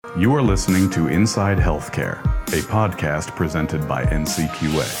You are listening to Inside Healthcare, a podcast presented by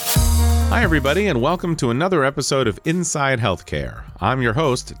NCQA. Hi, everybody, and welcome to another episode of Inside Healthcare. I'm your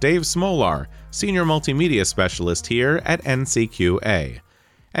host, Dave Smolar, Senior Multimedia Specialist here at NCQA.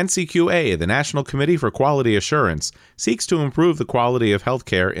 NCQA, the National Committee for Quality Assurance, seeks to improve the quality of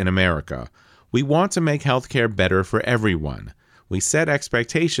healthcare in America. We want to make healthcare better for everyone. We set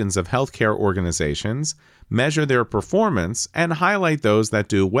expectations of healthcare organizations, measure their performance, and highlight those that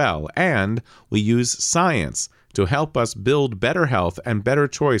do well, and we use science to help us build better health and better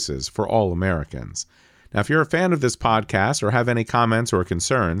choices for all Americans. Now, if you're a fan of this podcast or have any comments or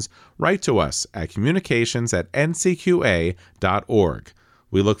concerns, write to us at communications@ncqa.org.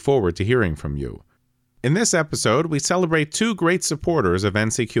 We look forward to hearing from you. In this episode, we celebrate two great supporters of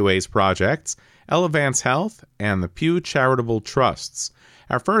NCQA's projects, Elevance Health and the Pew Charitable Trusts.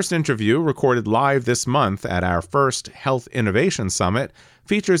 Our first interview, recorded live this month at our first Health Innovation Summit,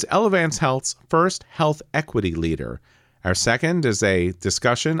 features Elevance Health's first health equity leader. Our second is a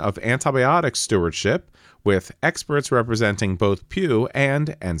discussion of antibiotic stewardship with experts representing both Pew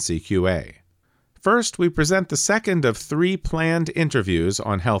and NCQA. First, we present the second of three planned interviews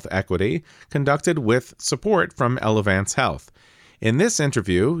on health equity conducted with support from Elevance Health. In this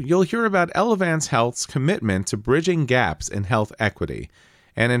interview, you'll hear about Elevance Health's commitment to bridging gaps in health equity.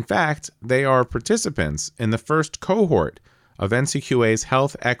 And in fact, they are participants in the first cohort of NCQA's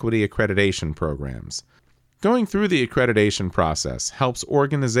health equity accreditation programs. Going through the accreditation process helps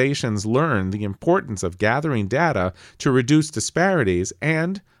organizations learn the importance of gathering data to reduce disparities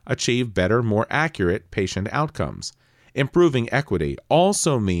and achieve better, more accurate patient outcomes. Improving equity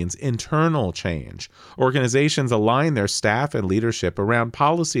also means internal change. Organizations align their staff and leadership around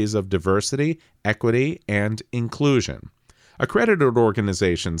policies of diversity, equity, and inclusion. Accredited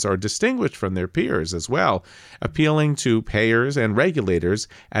organizations are distinguished from their peers as well, appealing to payers and regulators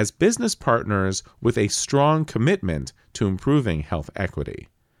as business partners with a strong commitment to improving health equity.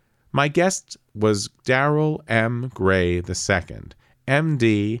 My guest was Darrell M. Gray II,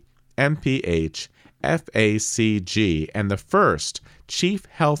 MD, MPH, FACG, and the first Chief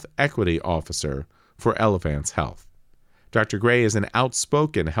Health Equity Officer for Elevance Health. Dr. Gray is an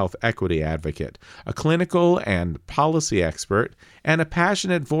outspoken health equity advocate, a clinical and policy expert, and a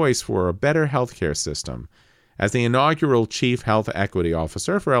passionate voice for a better healthcare system. As the inaugural Chief Health Equity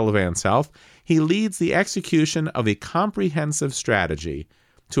Officer for Elevance Health, he leads the execution of a comprehensive strategy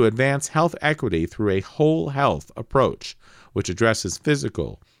to advance health equity through a whole health approach, which addresses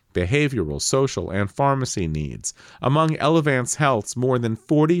physical, behavioral, social, and pharmacy needs among Elevance Health's more than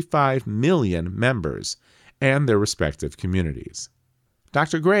 45 million members and their respective communities.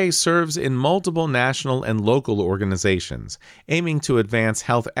 Dr. Gray serves in multiple national and local organizations, aiming to advance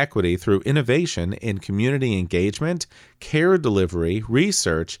health equity through innovation in community engagement, care delivery,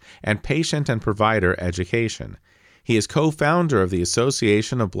 research, and patient and provider education. He is co-founder of the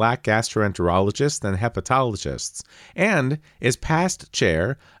Association of Black Gastroenterologists and Hepatologists and is past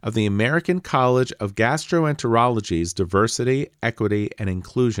chair of the American College of Gastroenterology's Diversity, Equity, and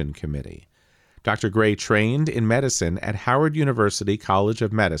Inclusion Committee. Dr. Gray trained in medicine at Howard University College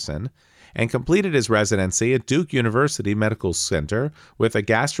of Medicine and completed his residency at Duke University Medical Center with a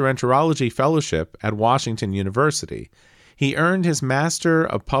gastroenterology fellowship at Washington University. He earned his Master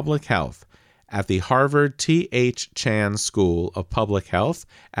of Public Health at the Harvard T.H. Chan School of Public Health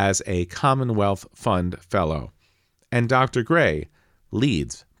as a Commonwealth Fund Fellow. And Dr. Gray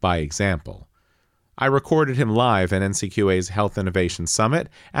leads by example. I recorded him live at NCQA's Health Innovation Summit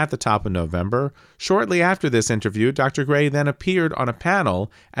at the top of November. Shortly after this interview, Dr. Gray then appeared on a panel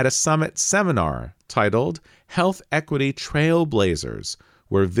at a summit seminar titled Health Equity Trailblazers,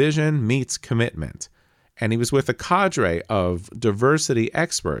 where Vision Meets Commitment. And he was with a cadre of diversity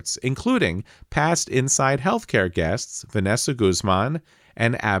experts, including past Inside Healthcare guests Vanessa Guzman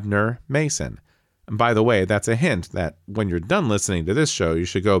and Abner Mason. And by the way, that's a hint that when you're done listening to this show, you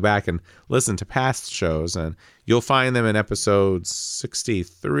should go back and listen to past shows, and you'll find them in episodes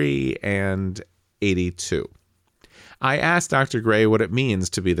 63 and 82. I asked Dr. Gray what it means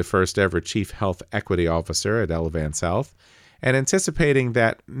to be the first ever Chief Health Equity Officer at Elevance Health, and anticipating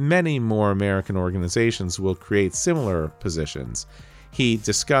that many more American organizations will create similar positions. He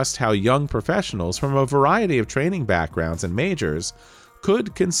discussed how young professionals from a variety of training backgrounds and majors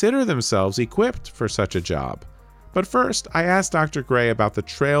could consider themselves equipped for such a job. But first, I asked Dr. Gray about the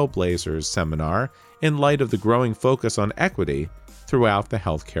Trailblazers seminar in light of the growing focus on equity throughout the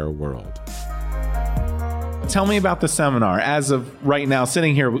healthcare world. Tell me about the seminar. As of right now,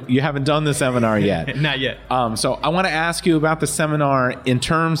 sitting here, you haven't done the seminar yet. Not yet. So I want to ask you about the seminar in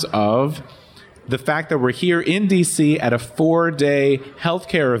terms of the fact that we're here in DC at a 4-day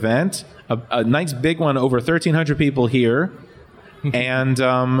healthcare event, a nice big one, over 1,300 people here, and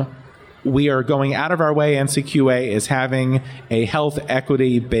we are going out of our way. NCQA is having a health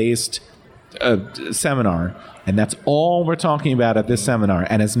equity based seminar, and that's all we're talking about at this seminar,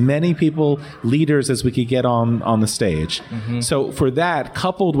 and as many people, leaders, as we could get on the stage. So for that,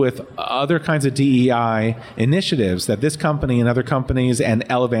 coupled with other kinds of DEI initiatives that this company and other companies and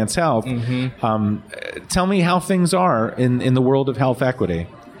Elevance Health, tell me how things are in the world of health equity.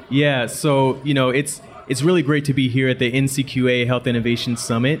 Yeah, so it's really great to be here at the NCQA Health Innovation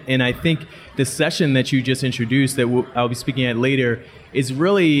Summit, and I think the session that you just introduced that I'll be speaking at later is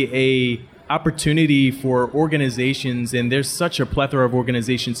really a opportunity for organizations, and there's such a plethora of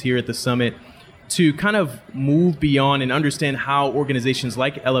organizations here at the summit, to kind of move beyond and understand how organizations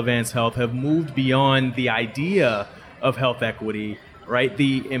like Elevance Health have moved beyond the idea of health equity, right?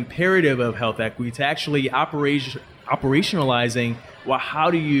 The imperative of health equity to actually operationalizing, well,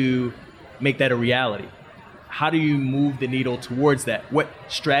 how do you make that a reality? How do you move the needle towards that? What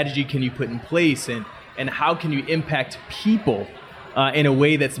strategy can you put in place, and how can you impact people in a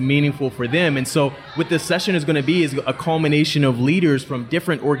way that's meaningful for them? And so what this session is going to be is a culmination of leaders from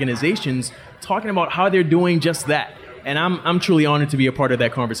different organizations talking about how they're doing just that. And I'm truly honored to be a part of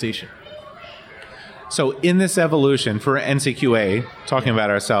that conversation. So in this evolution for NCQA, talking about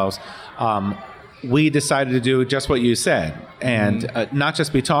ourselves, we decided to do just what you said, and not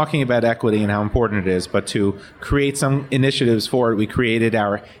just be talking about equity and how important it is, but to create some initiatives for it. We created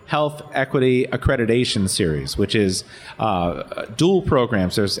our Health Equity Accreditation Series, which is dual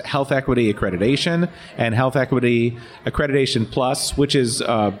programs. There's Health Equity Accreditation and Health Equity Accreditation Plus, which is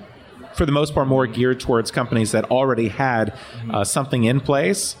for the most part more geared towards companies that already had something in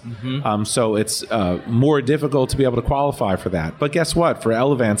place. So it's more difficult to be able to qualify for that. But guess what? For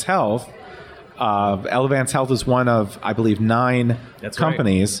Elevance Health, Elevance Health is one of, I believe, 9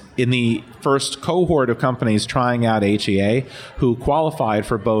 companies in the first cohort of companies trying out HEA who qualified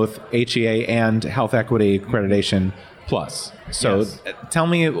for both HEA and Health Equity Accreditation Plus. So tell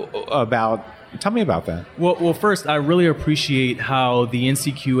me about that. Well, first, I really appreciate how the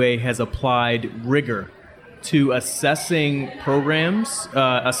NCQA has applied rigor to assessing programs,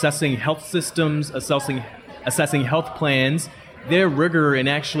 assessing health systems, assessing health plans, their rigor in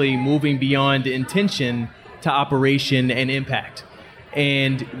actually moving beyond intention to operation and impact.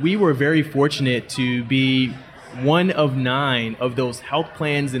 And we were very fortunate to be one of 9 of those health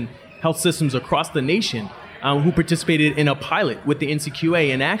plans and health systems across the nation who participated in a pilot with the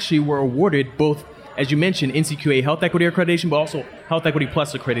NCQA and actually were awarded both, as you mentioned, NCQA Health Equity Accreditation, but also Health Equity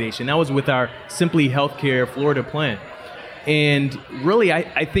Plus Accreditation. That was with our Simply Healthcare Florida plan. And really,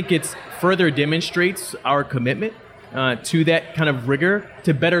 I think it further demonstrates our commitment to that kind of rigor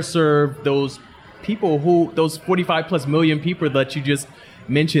to better serve those people those 45 plus million people that you just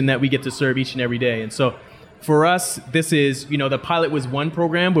mentioned that we get to serve each and every day. And so for us, this is, the pilot was one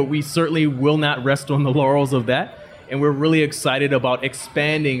program, but we certainly will not rest on the laurels of that. And we're really excited about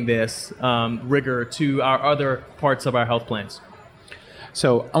expanding this rigor to our other parts of our health plans.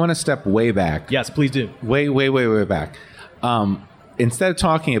 So I want to step way back. Yes, please do. Way back. Instead of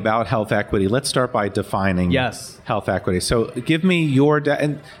talking about health equity, let's start by defining health equity. So give me your,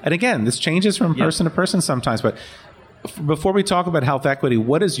 and again, this changes from person to person sometimes, but before we talk about health equity,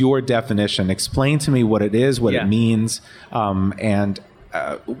 what is your definition? Explain to me what it is, what it means, and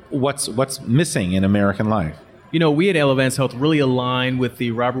what's missing in American life. We at Elevance Health really align with the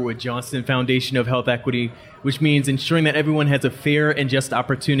Robert Wood Johnson Foundation of Health Equity, which means ensuring that everyone has a fair and just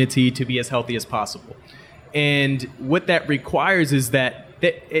opportunity to be as healthy as possible. And what that requires is that,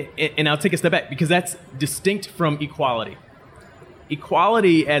 and I'll take a step back because that's distinct from equality.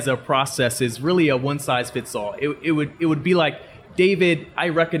 Equality as a process is really a one-size-fits-all. It would be like, David, I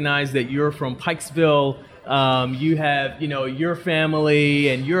recognize that you're from Pikesville. You have, your family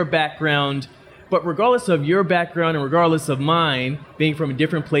and your background. But regardless of your background and regardless of mine, being from a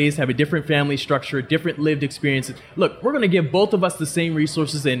different place, have a different family structure, different lived experiences, look, we're going to give both of us the same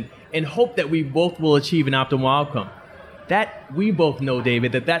resources and hope that we both will achieve an optimal outcome. That we both know,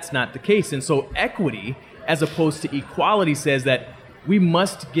 David, that's not the case. And so equity, as opposed to equality, says that we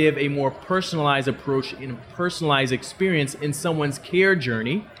must give a more personalized approach and personalized experience in someone's care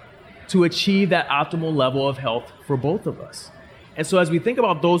journey to achieve that optimal level of health for both of us. And so as we think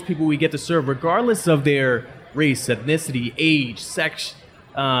about those people we get to serve, regardless of their race, ethnicity, age, sex,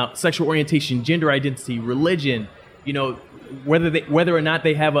 sexual orientation, gender identity, religion, whether or not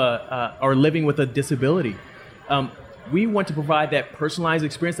they have are living with a disability, we want to provide that personalized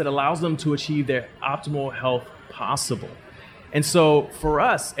experience that allows them to achieve their optimal health possible. And so for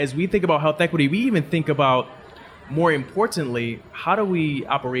us, as we think about health equity, we even think about, more importantly, how do we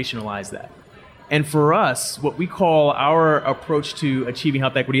operationalize that? And for us, what we call our approach to achieving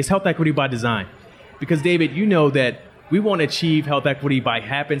health equity is health equity by design. Because David, you know that we won't achieve health equity by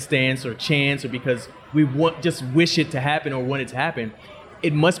happenstance or chance or because we just wish it to happen or want it to happen.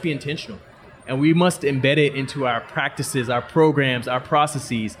 It must be intentional. And we must embed it into our practices, our programs, our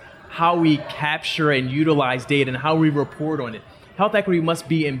processes, how we capture and utilize data and how we report on it. Health equity must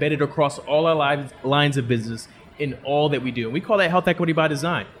be embedded across all our lines of business in all that we do. And we call that health equity by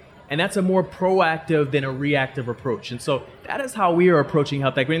design. And that's a more proactive than a reactive approach. And so that is how we are approaching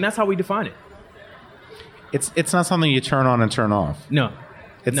health equity, and that's how we define it. It's not something you turn on and turn off. No.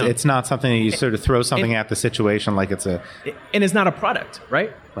 It's not something that you sort of throw something at the situation like it's a... And it's not a product,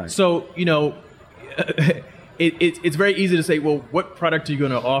 right? Right. So, it's very easy to say, well, what product are you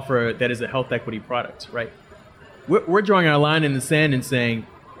going to offer that is a health equity product, right? We're drawing our line in the sand and saying,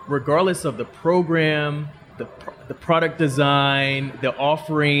 regardless of the program, the product design, the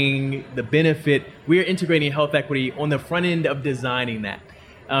offering, the benefit, we are integrating health equity on the front end of designing that.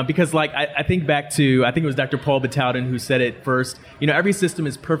 Because I think back to, I think it was Dr. Paul Batalden who said it first, every system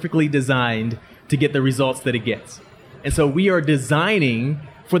is perfectly designed to get the results that it gets. And so we are designing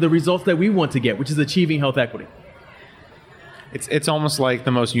for the results that we want to get, which is achieving health equity. It's almost like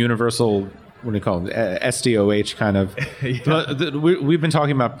the most universal, what do you call it, SDOH kind of. Yeah. We've been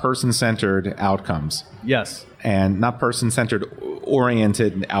talking about person-centered outcomes. Yes. And not person-centered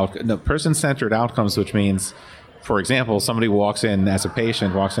oriented person-centered outcomes, which means, for example, somebody walks in as a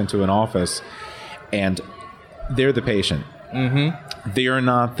patient, walks into an office, and they're the patient. Mm-hmm. They're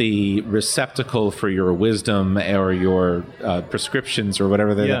not the receptacle for your wisdom or your prescriptions or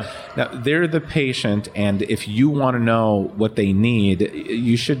whatever. Now, they're the patient, and if you want to know what they need,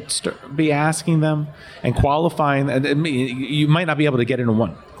 you should be asking them and qualifying. You might not be able to get into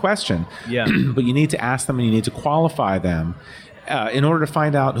one question, but you need to ask them and you need to qualify them in order to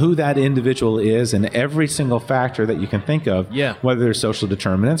find out who that individual is and every single factor that you can think of, whether they're social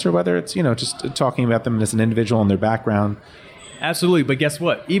determinants or whether it's, just talking about them as an individual and their background. Absolutely. But guess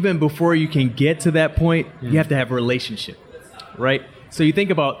what? Even before you can get to that point, you have to have a relationship, right? So you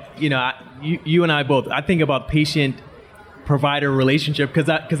think about, you and I both, I think about patient-provider relationship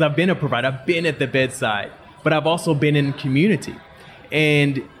because I've been a provider. I've been at the bedside, but I've also been in community.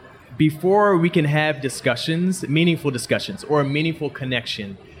 And before we can have discussions, meaningful discussions, or a meaningful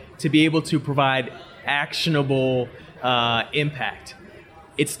connection to be able to provide actionable impact,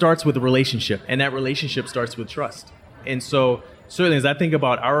 it starts with a relationship, and that relationship starts with trust. And so certainly as I think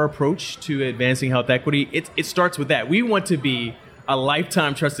about our approach to advancing health equity, it starts with that. We want to be a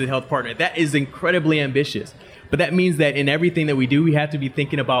lifetime trusted health partner. That is incredibly ambitious. But that means that in everything that we do, we have to be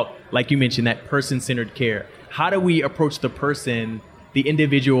thinking about, like you mentioned, that person-centered care. How do we approach the person, the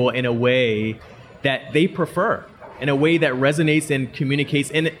individual, in a way that they prefer, in a way that resonates and communicates,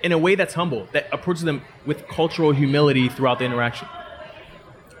 in a way that's humble, that approaches them with cultural humility throughout the interaction?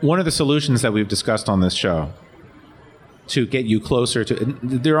 One of the solutions that we've discussed on this show to get you closer to,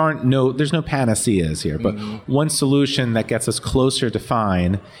 there's no panaceas here, but one solution that gets us closer to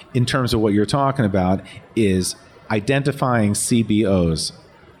fine in terms of what you're talking about is identifying CBOs.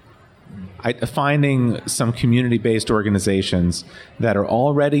 Finding some community-based organizations that are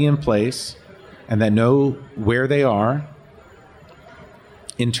already in place and that know where they are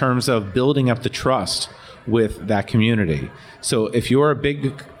in terms of building up the trust with that community. So if you're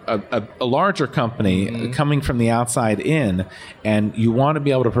a larger company coming from the outside in and you want to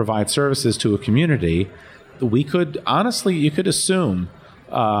be able to provide services to a community, you could assume,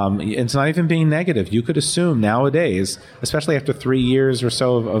 it's not even being negative, you could assume nowadays, especially after 3 years or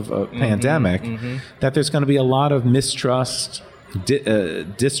so of pandemic, that there's going to be a lot of mistrust,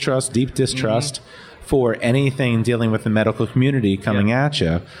 distrust, deep distrust for anything dealing with the medical community coming at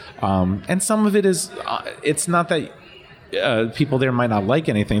you. And some of it is, it's not that people there might not like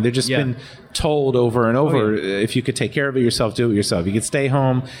anything. They've just been told over and over, if you could take care of it yourself, do it yourself. You could stay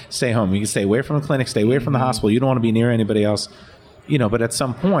home. You can stay away from the clinic, stay away from the hospital. You don't want to be near anybody else. But at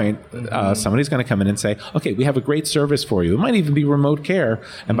some point, somebody's going to come in and say, okay, we have a great service for you. It might even be remote care.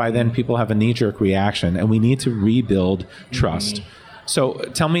 And by then people have a knee-jerk reaction, and we need to rebuild trust. So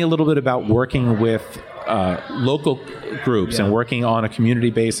tell me a little bit about working with local groups and working on a community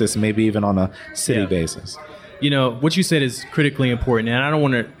basis, maybe even on a city basis. What you said is critically important, and I don't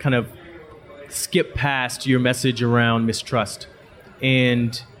want to kind of skip past your message around mistrust.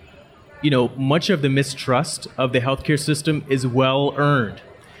 And, much of the mistrust of the healthcare system is well earned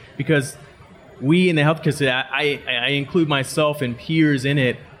because we in the healthcare system, I include myself and peers in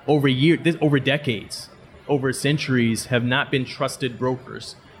it over decades, over centuries have not been trusted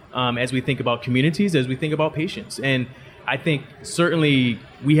brokers as we think about communities, as we think about patients. And I think certainly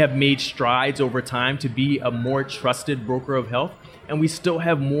we have made strides over time to be a more trusted broker of health, and we still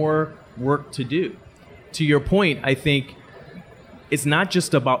have more work to do. To your point, I think it's not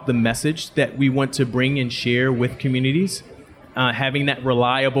just about the message that we want to bring and share with communities, having that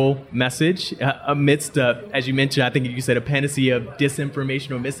reliable message amidst, as you mentioned, I think you said a panacea of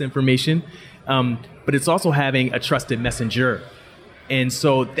disinformation or misinformation, but it's also having a trusted messenger. And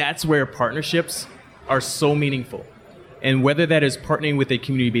so that's where partnerships are so meaningful. And whether that is partnering with a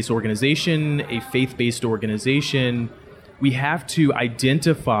community-based organization, a faith-based organization, we have to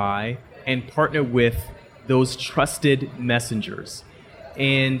identify and partner with those trusted messengers.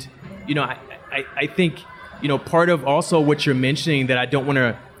 And, I think, part of also what you're mentioning that I don't want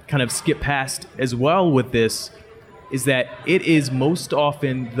to kind of skip past as well with this is that it is most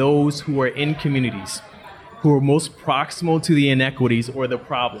often those who are in communities who are most proximal to the inequities or the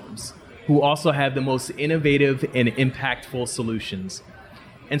problems who also have the most innovative and impactful solutions.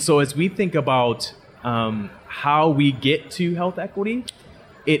 And so as we think about how we get to health equity,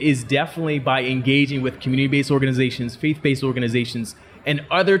 it is definitely by engaging with community-based organizations, faith-based organizations, and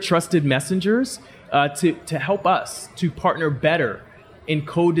other trusted messengers to help us to partner better in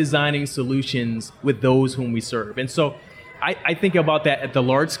co-designing solutions with those whom we serve. And so I think about that at the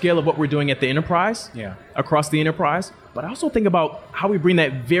large scale of what we're doing at the enterprise, across the enterprise, but I also think about how we bring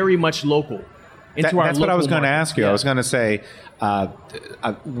that very much local into our That's local what I was going to markets. ask you. I was going to say,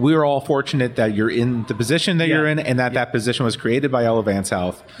 we're all fortunate that you're in the position that you're in and that position was created by Elevance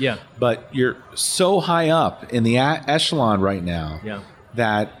Health. Yeah. But you're so high up in the echelon right now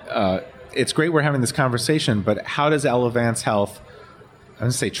that it's great we're having this conversation, but how does Elevance Health, I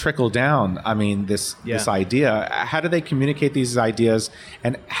would say, trickle down? I mean, this idea, how do they communicate these ideas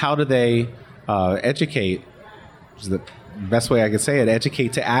and how do they educate, is the best way I could say it,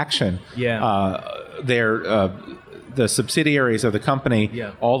 educate to action the subsidiaries of the company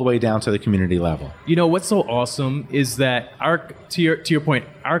all the way down to the community level? What's so awesome is that to your point,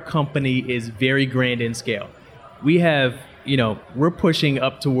 our company is very grand in scale. We have, we're pushing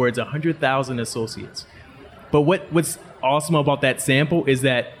up towards 100,000 associates. But what's awesome about that sample is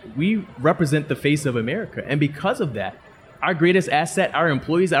that we represent the face of America. And because of that, our greatest asset, our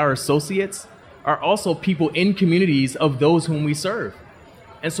employees, our associates, are also people in communities of those whom we serve.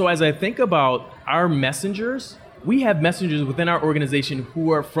 And so as I think about our messengers, we have messengers within our organization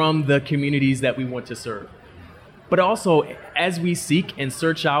who are from the communities that we want to serve. But also, as we seek and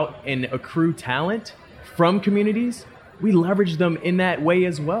search out and accrue talent from communities, we leverage them in that way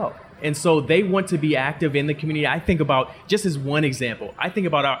as well. And so they want to be active in the community. I think about, just as one example, I think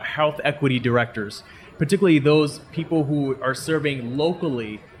about our health equity directors, particularly those people who are serving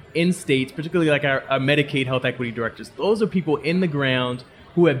locally in states, particularly like our Medicaid health equity directors. Those are people in the ground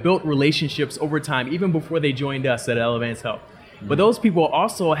who have built relationships over time, even before they joined us at Elevance Health. But those people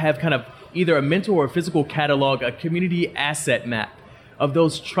also have kind of either a mental or physical catalog, a community asset map of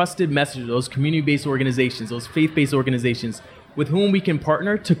those trusted messengers, those community-based organizations, those faith-based organizations with whom we can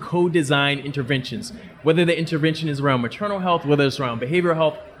partner to co-design interventions, whether the intervention is around maternal health, whether it's around behavioral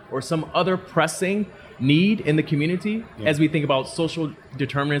health, or some other pressing need in the community. As we think about social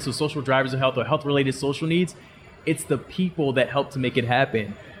determinants or social drivers of health or health-related social needs, it's the people that help to make it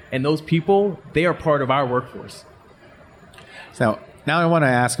happen. And those people, they are part of our workforce. So now I want to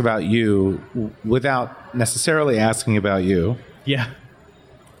ask about you without necessarily asking about you. Yeah.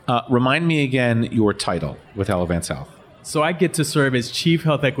 Remind me again your title with Elevance Health. So I get to serve as Chief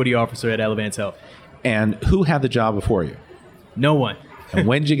Health Equity Officer at Elevance Health. And who had the job before you? No one. And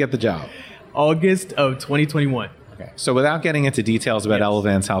when did you get the job? August of 2021. Okay. So without getting into details about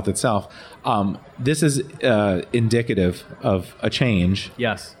Elevance Health itself, this is indicative of a change.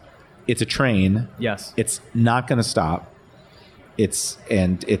 Yes. It's a train. Yes. It's not going to stop. It's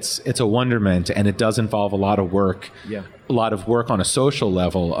a wonderment, and it does involve a lot of work. Yeah. A lot of work on a social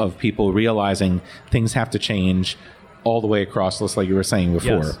level of people realizing things have to change all the way across, just like you were saying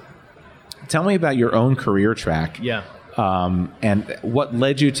before. Yes. Tell me about your own career track. Yeah. And what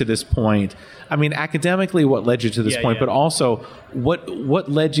led you to this point? I mean, academically, what led you to this point, but also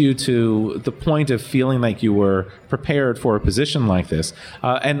what led you to the point of feeling like you were prepared for a position like this?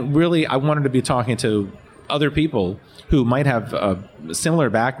 And really, I wanted to be talking to other people who might have a similar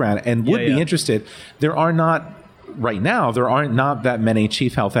background and would be interested. There aren't not that many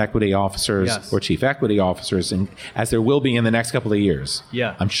chief health equity officers or chief equity officers, as there will be in the next couple of years.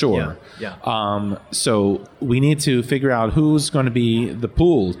 Yeah, I'm sure. Yeah. So we need to figure out who's going to be the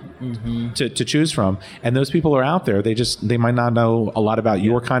pool to choose from. And those people are out there. They might not know a lot about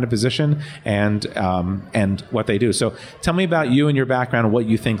your kind of position and what they do. So tell me about you and your background and what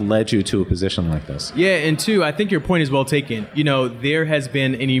you think led you to a position like this. Yeah, and two, I think your point is well taken. There has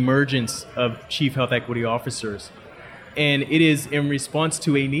been an emergence of chief health equity officers, and it is in response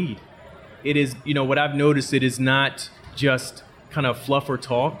to a need. It is, what I've noticed, it is not just kind of fluff or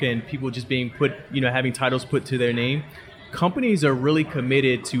talk and people just being put, having titles put to their name. Companies are really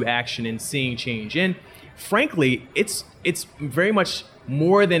committed to action and seeing change. And frankly, it's very much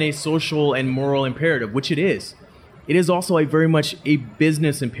more than a social and moral imperative, which it is. It is also very much a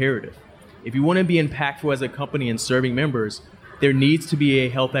business imperative. If you want to be impactful as a company and serving members, there needs to be a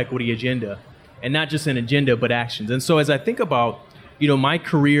health equity agenda, and not just an agenda, but actions. And so as I think about, my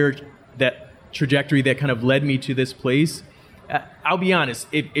career, that trajectory that kind of led me to this place, I'll be honest,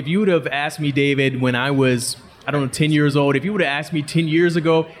 if you would have asked me, David, when I was 10 years old, if you would have asked me 10 years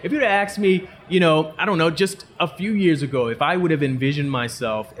ago, if you would have asked me, just a few years ago, if I would have envisioned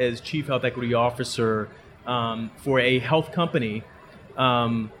myself as chief health equity officer for a health company,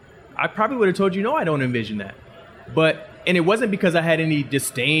 I probably would have told you, no, I don't envision that. And it wasn't because I had any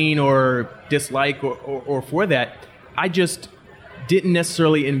disdain or dislike or for that. I just didn't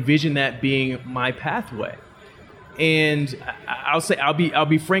necessarily envision that being my pathway. And I'll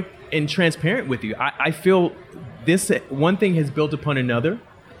be frank and transparent with you. I feel this one thing has built upon another,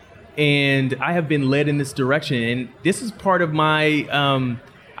 and I have been led in this direction. And this is part of my,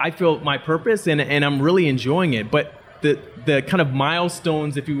 I feel my purpose, and I'm really enjoying it. But the kind of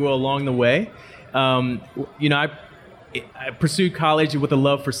milestones, if you will, along the way, I pursued college with a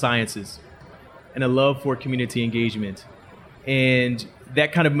love for sciences and a love for community engagement. And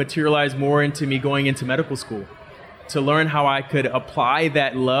that kind of materialized more into me going into medical school to learn how I could apply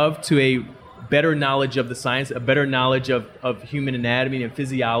that love to a better knowledge of the science, a better knowledge of human anatomy and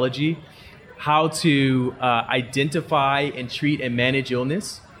physiology, how to identify and treat and manage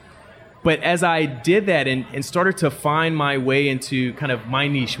illness. But as I did that and started to find my way into kind of my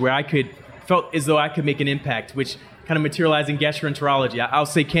niche where felt as though I could make an impact, which kind of materialized in gastroenterology. I'll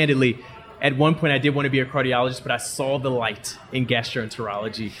say candidly, at one point I did want to be a cardiologist, but I saw the light in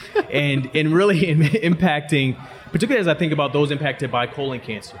gastroenterology and really impacting, particularly as I think about those impacted by colon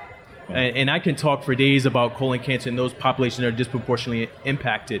cancer. And I can talk for days about colon cancer and those populations that are disproportionately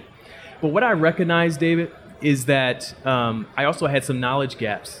impacted. But what I recognize, David, is that I also had some knowledge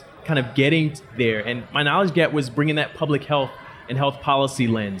gaps kind of getting there. And my knowledge gap was bringing that public health and health policy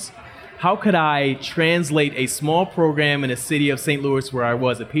lens. How could I translate a small program in a city of St. Louis where I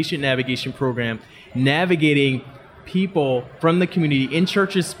was, a patient navigation program, navigating people from the community in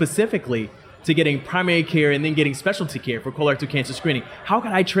churches specifically to getting primary care and then getting specialty care for colorectal cancer screening? How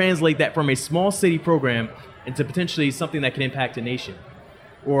could I translate that from a small city program into potentially something that can impact a nation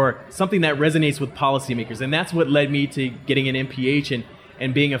or something that resonates with policymakers? And that's what led me to getting an MPH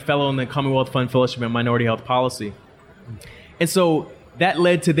and being a fellow in the Commonwealth Fund Fellowship in Minority Health Policy. And so that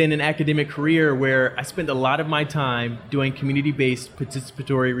led to then an academic career where I spent a lot of my time doing community-based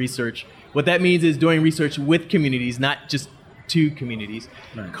participatory research. What that means is doing research with communities, not just to communities,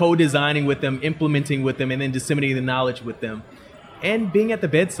 right. Co-designing with them, implementing with them, and then disseminating the knowledge with them, and being at the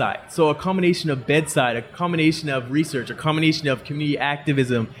bedside. So a combination of bedside, a combination of research, a combination of community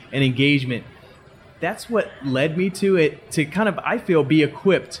activism and engagement. That's what led me to it, to kind of, I feel, be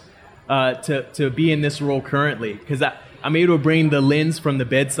equipped to be in this role currently, because I'm able to bring the lens from the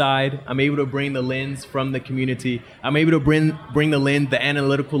bedside. I'm able to bring the lens from the community. I'm able to bring the lens, the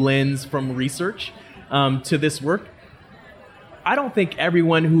analytical lens from research to this work. I don't think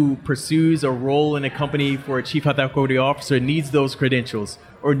everyone who pursues a role in a company for a chief health equity officer needs those credentials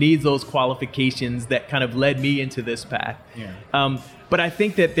or needs those qualifications that kind of led me into this path. Yeah. But I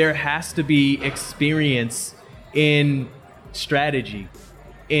think that there has to be experience in strategy,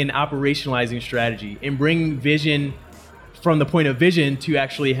 in operationalizing strategy, in bringing vision from the point of vision to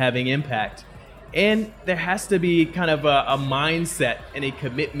actually having impact. And there has to be kind of a mindset and a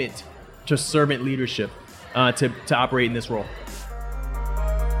commitment to servant leadership to operate in this role.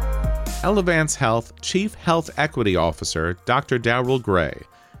 Elevance Health Chief Health Equity Officer, Dr. Darrell Gray.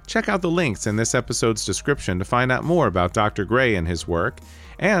 Check out the links in this episode's description to find out more about Dr. Gray and his work,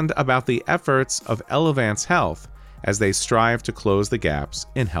 and about the efforts of Elevance Health as they strive to close the gaps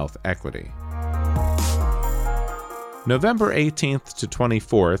in health equity. November 18th to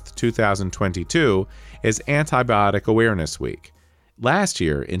 24th, 2022 is Antibiotic Awareness Week. Last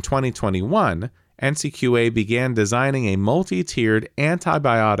year, in 2021, NCQA began designing a multi-tiered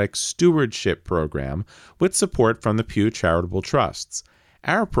antibiotic stewardship program with support from the Pew Charitable Trusts.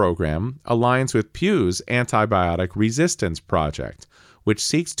 Our program aligns with Pew's Antibiotic Resistance Project, which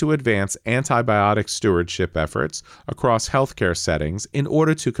seeks to advance antibiotic stewardship efforts across healthcare settings in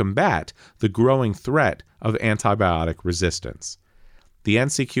order to combat the growing threat of antibiotic resistance. The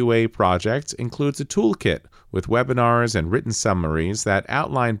NCQA project includes a toolkit with webinars and written summaries that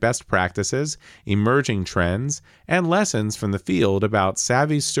outline best practices, emerging trends, and lessons from the field about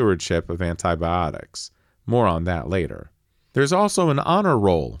savvy stewardship of antibiotics. More on that later. There's also an honor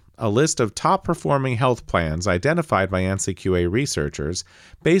roll, a list of top-performing health plans identified by NCQA researchers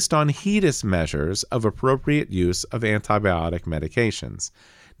based on HEDIS measures of appropriate use of antibiotic medications.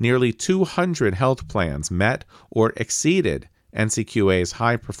 Nearly 200 health plans met or exceeded NCQA's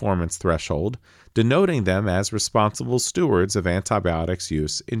high-performance threshold, denoting them as responsible stewards of antibiotics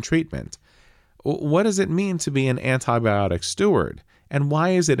use in treatment. What does it mean to be an antibiotic steward, and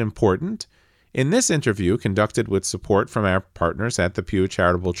why is it important? In this interview, conducted with support from our partners at the Pew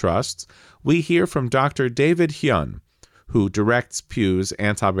Charitable Trusts, we hear from Dr. David Hyun, who directs Pew's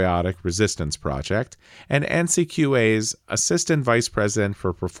Antibiotic Resistance Project, and NCQA's Assistant Vice President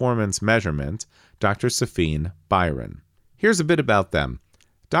for Performance Measurement, Dr. Safine Byron. Here's a bit about them.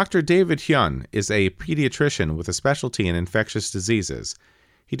 Dr. David Hyun is a pediatrician with a specialty in infectious diseases.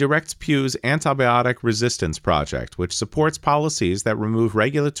 He directs Pew's Antibiotic Resistance Project, which supports policies that remove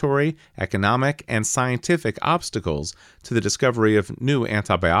regulatory, economic, and scientific obstacles to the discovery of new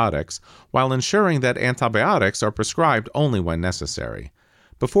antibiotics, while ensuring that antibiotics are prescribed only when necessary.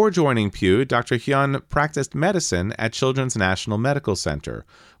 Before joining Pew, Dr. Hyun practiced medicine at Children's National Medical Center,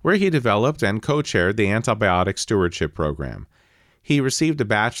 where he developed and co-chaired the Antibiotic Stewardship Program. He received a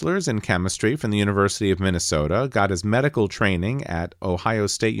bachelor's in chemistry from the University of Minnesota, got his medical training at Ohio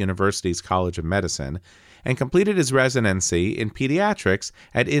State University's College of Medicine, and completed his residency in pediatrics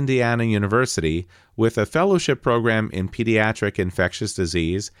at Indiana University with a fellowship program in pediatric infectious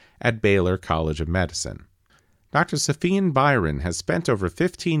disease at Baylor College of Medicine. Dr. Safine Byron has spent over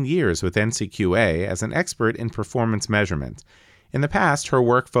 15 years with NCQA as an expert in performance measurement. In the past, her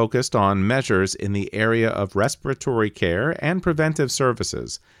work focused on measures in the area of respiratory care and preventive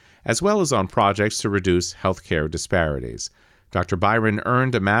services, as well as on projects to reduce healthcare disparities. Dr. Byron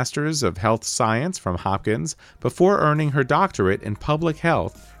earned a Master's of Health Science from Hopkins before earning her doctorate in public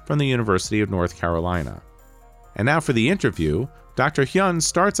health from the University of North Carolina. And now for the interview, Dr. Hyun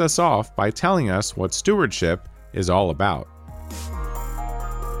starts us off by telling us what stewardship is all about.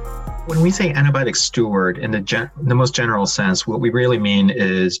 When we say antibiotic steward in the most general sense, what we really mean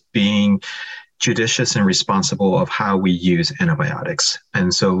is being judicious and responsible of how we use antibiotics.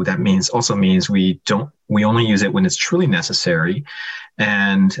 And so that also means we only use it when it's truly necessary,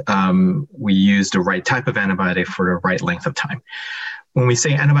 and we use the right type of antibiotic for the right length of time. When we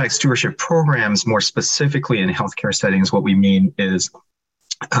say antibiotic stewardship programs, more specifically in healthcare settings, what we mean is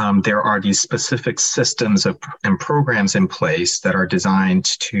there are these specific systems and programs in place that are designed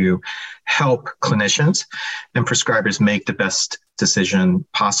to help clinicians and prescribers make the best decision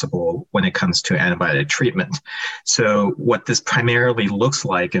possible when it comes to antibiotic treatment. So what this primarily looks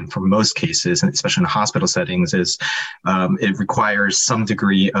like, and for most cases, and especially in hospital settings, is it requires some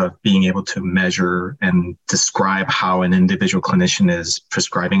degree of being able to measure and describe how an individual clinician is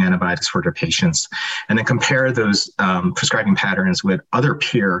prescribing antibiotics for their patients, and then compare those prescribing patterns with other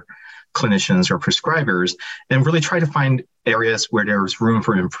peer clinicians or prescribers, and really try to find areas where there's room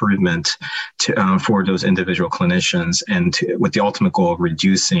for improvement for those individual clinicians, and with the ultimate goal of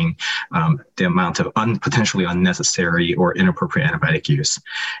reducing the amount of potentially unnecessary or inappropriate antibiotic use.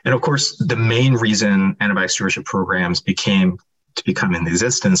 And of course, the main reason antibiotic stewardship programs become in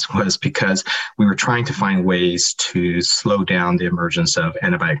existence was because we were trying to find ways to slow down the emergence of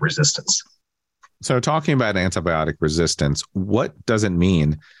antibiotic resistance. So talking about antibiotic resistance, what does it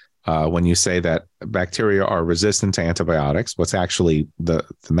mean when you say that bacteria are resistant to antibiotics? What's actually the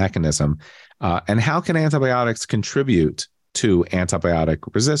mechanism? And how can antibiotics contribute to antibiotic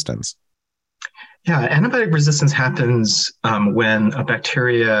resistance? Yeah, antibiotic resistance happens when a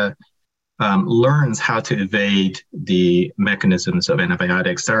bacteria learns how to evade the mechanisms of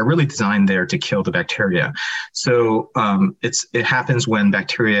antibiotics that are really designed there to kill the bacteria. So it happens when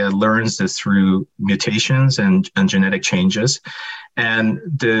bacteria learns this through mutations and genetic changes. And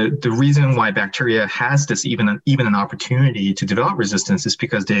the reason why bacteria has this even an opportunity to develop resistance is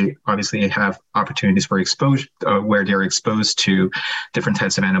because they obviously have opportunities for exposure where they're exposed to different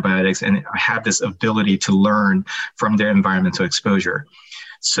types of antibiotics and have this ability to learn from their environmental exposure.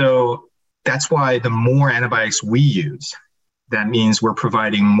 So that's why the more antibiotics we use, that means we're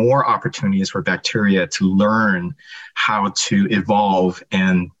providing more opportunities for bacteria to learn how to evolve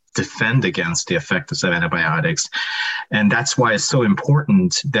and defend against the effects of antibiotics. And that's why it's so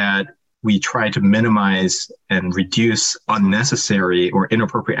important that we try to minimize and reduce unnecessary or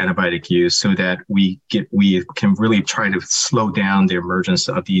inappropriate antibiotic use so that we can really try to slow down the emergence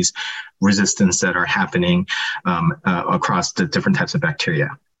of these resistance that are happening across the different types of bacteria.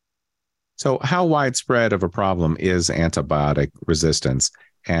 So how widespread of a problem is antibiotic resistance?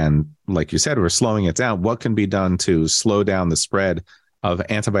 And like you said, we're slowing it down. What can be done to slow down the spread of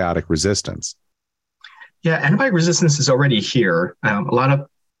antibiotic resistance? Yeah, antibiotic resistance is already here. A lot of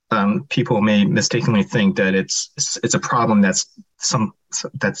people may mistakenly think that it's a problem that's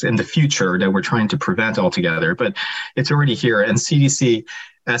in the future that we're trying to prevent altogether, but it's already here. And CDC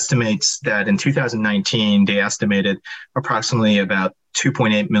estimates that in 2019, they estimated approximately about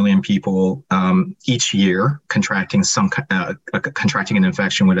 2.8 million people each year contracting an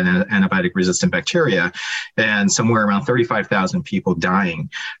infection with an antibiotic-resistant bacteria, and somewhere around 35,000 people dying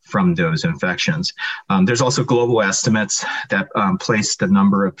from those infections. There's also global estimates that place the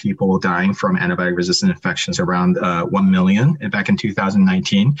number of people dying from antibiotic-resistant infections around 1 million back in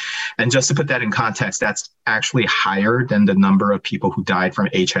 2019. And just to put that in context, that's actually higher than the number of people who died from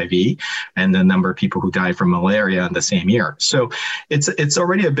HIV and the number of people who died from malaria in the same year. So it's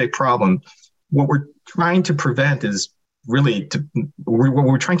already a big problem. What we're trying to prevent is really what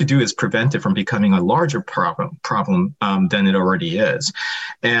we're trying to do is prevent it from becoming a larger problem than it already is.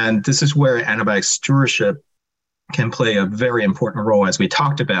 And this is where antibiotic stewardship can play a very important role, as we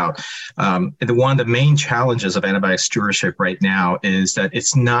talked about. One of the main challenges of antibiotic stewardship right now is that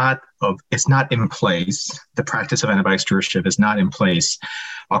it's not in place. The practice of antibiotic stewardship is not in place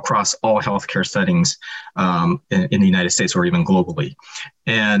across all healthcare settings in the United States or even globally.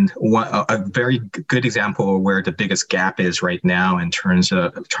 And a very good example of where the biggest gap is right now in terms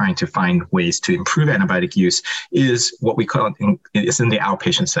of trying to find ways to improve antibiotic use is what we call is in the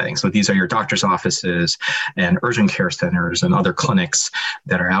outpatient setting. So these are your doctor's offices and urgent care centers and other clinics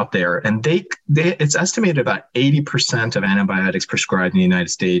that are out there. And it's estimated about 80% of antibiotics prescribed in the United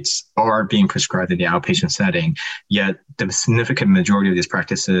States are being prescribed in the outpatient setting, yet the significant majority of these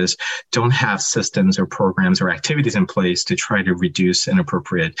practices don't have systems or programs or activities in place to try to reduce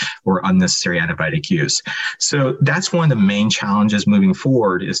inappropriate or unnecessary antibiotic use. So that's one of the main challenges moving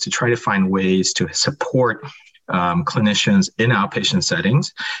forward, is to try to find ways to support clinicians in outpatient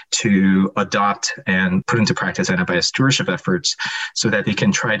settings to adopt and put into practice antibiotic stewardship efforts so that they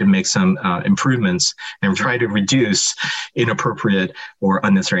can try to make some improvements and try to reduce inappropriate or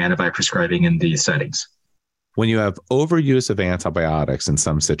unnecessary antibiotic prescribing in these settings. When you have overuse of antibiotics in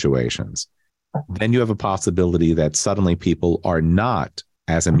some situations, then you have a possibility that suddenly people are not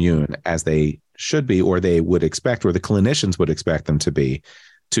as immune as they should be, or they would expect, or the clinicians would expect them to be,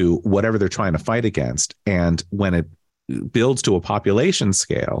 to whatever they're trying to fight against. And when it builds to a population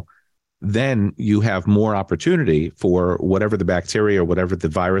scale, then you have more opportunity for whatever the bacteria or whatever the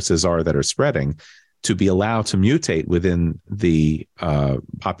viruses are that are spreading to be allowed to mutate within the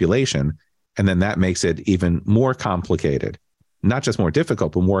population. And then that makes it even more complicated, not just more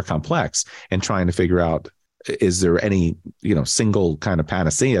difficult, but more complex, and trying to figure out, is there any, single kind of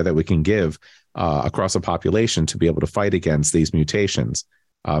panacea that we can give across a population to be able to fight against these mutations?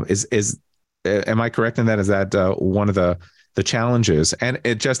 Am I correct in that? Is that one of the challenges, and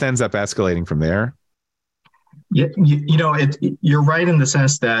it just ends up escalating from there? Yeah, you're right in the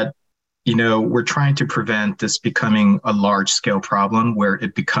sense that we're trying to prevent this becoming a large scale problem where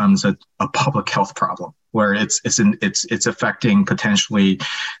it becomes a public health problem, where it's affecting potentially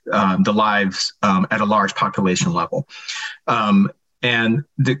the lives at a large population level. And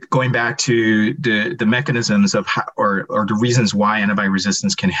going back to the mechanisms of how, or the reasons why antibiotic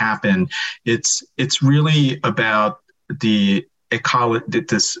resistance can happen, it's really about the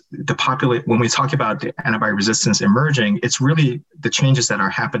populate. When we talk about the antibiotic resistance emerging, it's really the changes that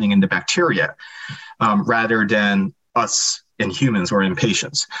are happening in the bacteria rather than us in humans or in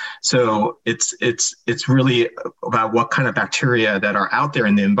patients. So it's really about what kind of bacteria that are out there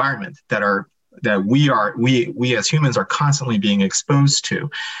in the environment that we as humans are constantly being exposed to.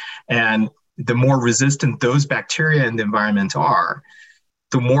 And the more resistant those bacteria in the environment are,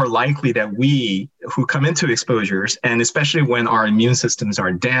 the more likely that we who come into exposures, and especially when our immune systems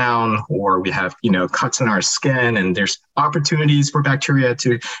are down or we have, cuts in our skin and there's opportunities for bacteria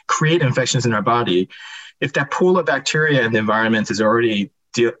to create infections in our body, if that pool of bacteria in the environment is already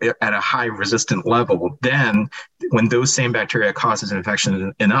at a high resistant level, then when those same bacteria causes an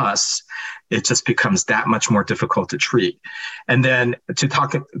infection in us, it just becomes that much more difficult to treat. And then to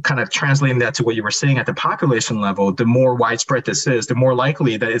talk, kind of translating that to what you were saying at the population level, the more widespread this is, the more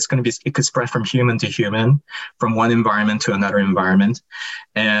likely that it could spread from human to human, from one environment to another environment.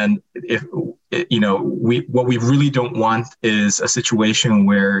 And if what we really don't want is a situation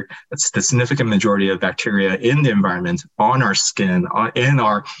where it's the significant majority of bacteria in the environment, on our skin, in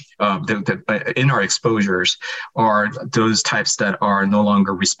our exposures, are those types that are no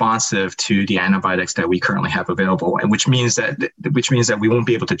longer responsive to the antibiotics that we currently have available, and which means that we won't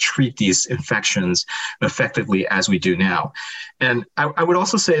be able to treat these infections effectively as we do now. And I would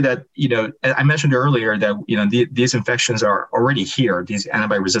also say that, I mentioned earlier that, these infections are already here. These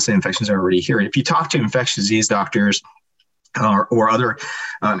antibiotic-resistant infections are already here. If you talk to infectious disease doctors or other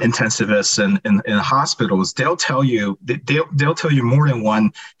intensivists in hospitals, they'll tell you more than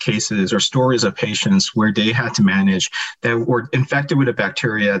one cases or stories of patients where they had to manage that were infected with a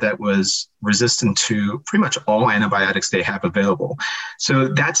bacteria that was resistant to pretty much all antibiotics they have available. So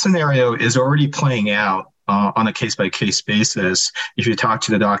that scenario is already playing out on a case-by-case basis if you talk to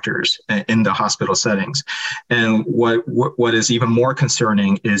the doctors in the hospital settings. And what is even more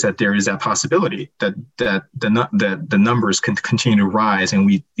concerning is that there is that possibility that the numbers can continue to rise,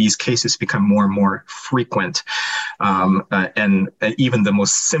 and these cases become more and more frequent. And even the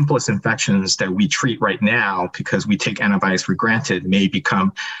most simplest infections that we treat right now, because we take antibiotics for granted, may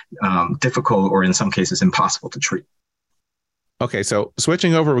become difficult or in some cases impossible to treat. Okay, so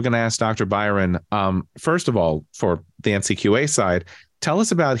switching over, we're going to ask Dr. Byron, first of all, for the NCQA side, tell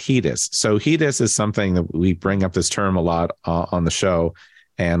us about HEDIS. So HEDIS is something that we bring up this term a lot on the show,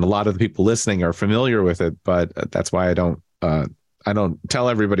 and a lot of the people listening are familiar with it, but that's why I don't tell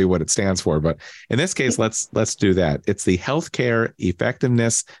everybody what it stands for. But in this case, let's do that. It's the Healthcare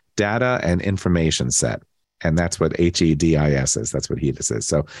Effectiveness Data and Information Set. And that's what HEDIS is. That's what HEDIS is.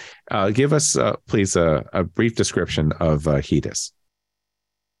 So give us, please, a brief description of HEDIS.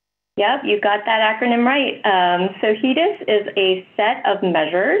 Yep, you got that acronym right. So HEDIS is a set of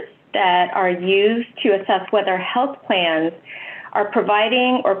measures that are used to assess whether health plans are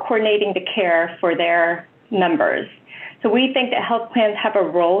providing or coordinating the care for their members. So we think that health plans have a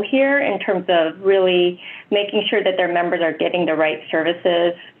role here in terms of really making sure that their members are getting the right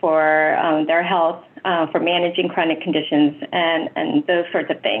services for their health, for managing chronic conditions, and those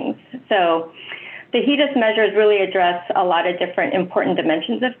sorts of things. So the HEDIS measures really address a lot of different important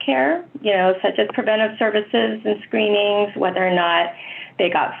dimensions of care, such as preventive services and screenings, whether or not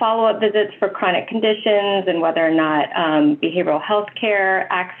they got follow-up visits for chronic conditions, and whether or not behavioral health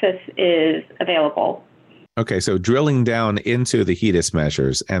care access is available. Okay, so drilling down into the HEDIS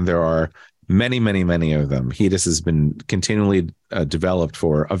measures, and there are many, many, many of them. HEDIS has been continually developed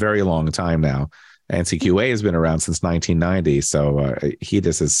for a very long time now. NCQA has been around since 1990, so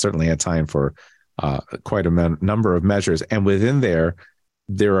HEDIS is certainly a time for quite a number of measures. And within there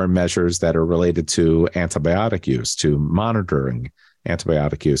are measures that are related to antibiotic use, to monitoring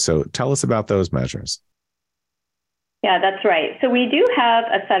antibiotic use. So tell us about those measures. Yeah, that's right. So we do have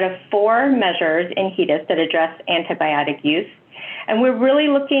a set of 4 measures in HEDIS that address antibiotic use. And we're really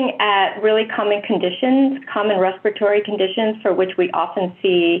looking at really common conditions, common respiratory conditions for which we often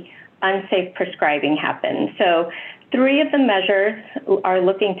see unsafe prescribing happen. So 3 of the measures are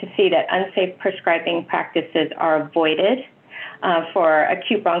looking to see that unsafe prescribing practices are avoided for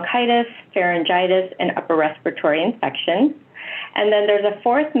acute bronchitis, pharyngitis, and upper respiratory infection. And then there's a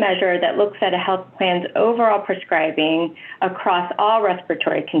 4th measure that looks at a health plan's overall prescribing across all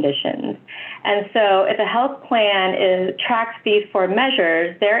respiratory conditions. And so if a health plan tracks these 4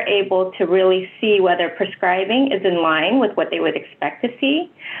 measures, they're able to really see whether prescribing is in line with what they would expect to see,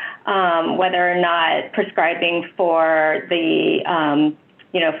 whether or not prescribing for the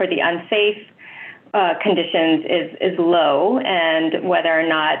unsafe conditions is low, and whether or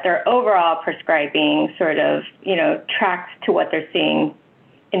not their overall prescribing sort of, tracks to what they're seeing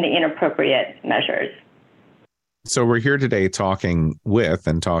in the inappropriate measures. So we're here today talking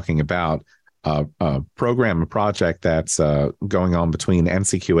about a program, a project that's going on between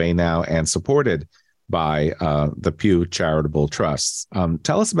NCQA now and supported by the Pew Charitable Trusts.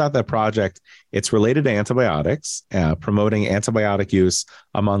 Tell us about that project. It's related to antibiotics, promoting antibiotic use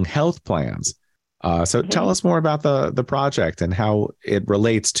among health plans. So tell us more about the project and how it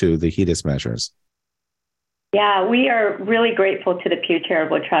relates to the HEDIS measures. Yeah, we are really grateful to the Pew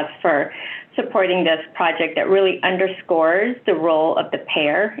Charitable Trust for supporting this project that really underscores the role of the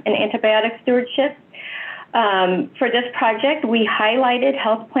payer in antibiotic stewardship. For this project, we highlighted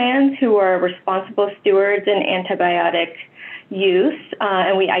health plans who are responsible stewards in antibiotic use,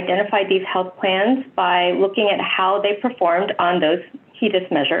 and we identified these health plans by looking at how they performed on those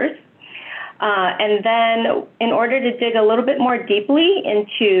HEDIS measures. And then in order to dig a little bit more deeply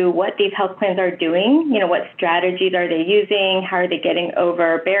into what these health plans are doing, what strategies are they using, how are they getting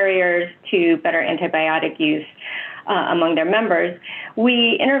over barriers to better antibiotic use among their members,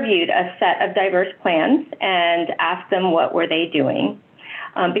 we interviewed a set of diverse plans and asked them what were they doing.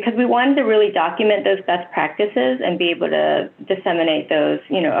 Because we wanted to really document those best practices and be able to disseminate those,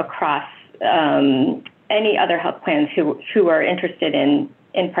 across any other health plans who are interested in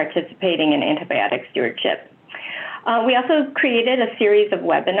participating in antibiotic stewardship. We also created a series of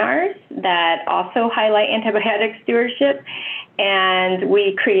webinars that also highlight antibiotic stewardship, and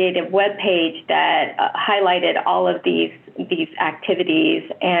we created a web page that highlighted all of these activities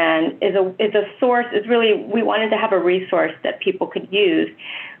and we wanted to have a resource that people could use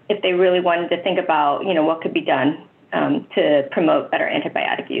if they really wanted to think about, what could be done to promote better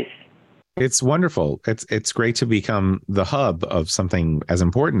antibiotic use. It's wonderful. It's great to become the hub of something as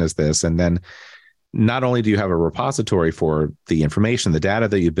important as this. And then not only do you have a repository for the information, the data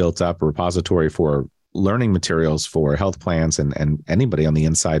that you built up, a repository for learning materials for health plans and anybody on the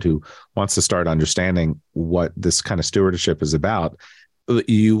inside who wants to start understanding what this kind of stewardship is about,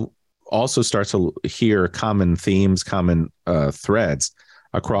 you also start to hear common themes, common threads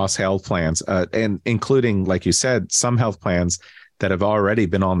across health plans, and including, like you said, some health plans that have already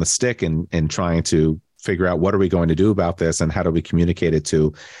been on the stick in trying to figure out what are we going to do about this and how do we communicate it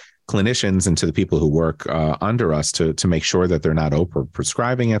to clinicians and to the people who work under us to make sure that they're not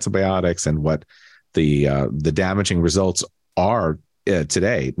over-prescribing antibiotics and what the damaging results are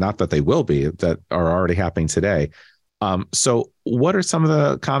today, not that they will be, that are already happening today. So what are some of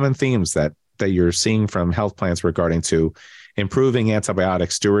the common themes that you're seeing from health plans regarding to improving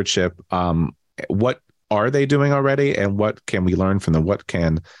antibiotic stewardship? What are they doing already, and what can we learn from them? What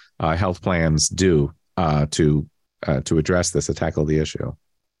can health plans do to address this, to tackle the issue?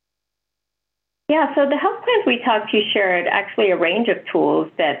 Yeah, so the health plans we talked to shared actually a range of tools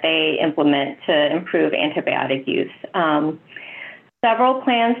that they implement to improve antibiotic use. Several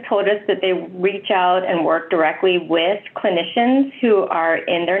plans told us that they reach out and work directly with clinicians who are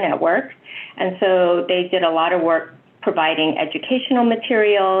in their network. And so they did a lot of work providing educational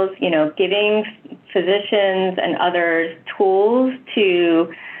materials, giving physicians and others tools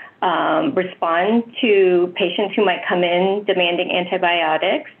to respond to patients who might come in demanding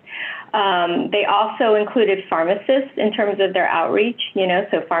antibiotics. They also included pharmacists in terms of their outreach,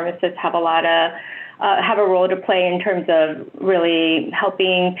 so pharmacists have have a role to play in terms of really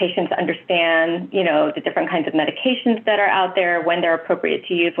helping patients understand, the different kinds of medications that are out there, when they're appropriate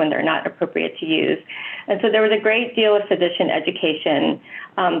to use, when they're not appropriate to use. And so there was a great deal of physician education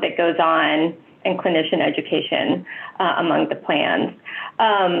that goes on and clinician education among the plans.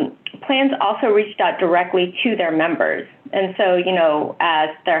 Plans also reached out directly to their members. And so, as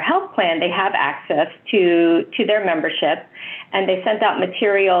their health plan, they have access to their membership, and they sent out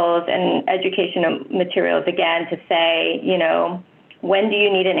materials and educational materials again to say, when do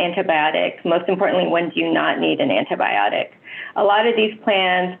you need an antibiotic? Most importantly, when do you not need an antibiotic? A lot of these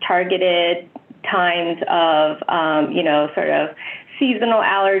plans targeted times of, sort of seasonal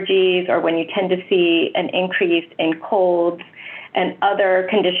allergies, or when you tend to see an increase in colds and other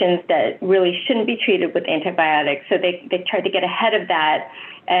conditions that really shouldn't be treated with antibiotics. So they tried to get ahead of that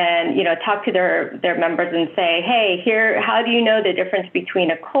and, talk to their members and say, hey, how do you know the difference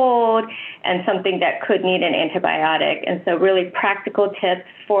between a cold and something that could need an antibiotic? And so really practical tips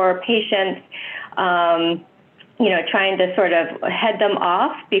for patients, trying to sort of head them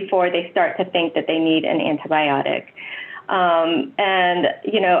off before they start to think that they need an antibiotic.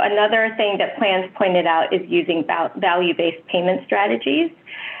 Another thing that plans pointed out is using value-based payment strategies.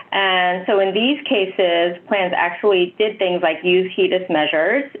 And so in these cases, plans actually did things like use HEDIS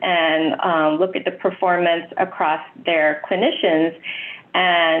measures and look at the performance across their clinicians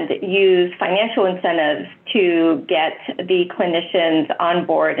and use financial incentives to get the clinicians on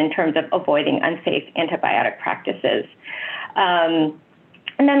board in terms of avoiding unsafe antibiotic practices.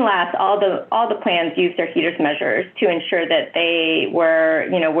 And then last, all the plans used their HEDIS measures to ensure that they were,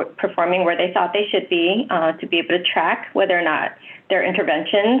 performing where they thought they should be, to be able to track whether or not their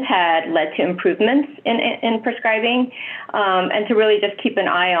interventions had led to improvements in prescribing, and to really just keep an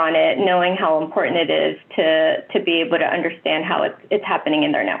eye on it, knowing how important it is to be able to understand how it's happening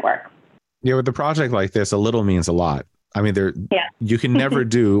in their network. Yeah, with a project like this, a little means a lot. I mean, you can never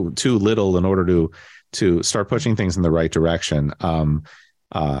do too little in order to start pushing things in the right direction.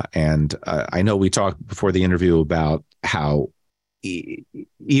 And I know we talked before the interview about how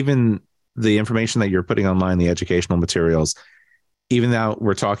even the information that you're putting online, the educational materials, even though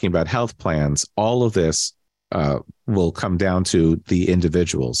we're talking about health plans, all of this will come down to the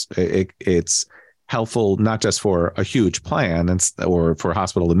individuals. It's helpful not just for a huge plan or for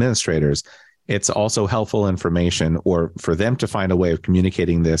hospital administrators. It's also helpful information, or for them to find a way of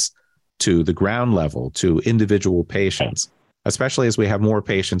communicating this to the ground level, to individual patients, especially as we have more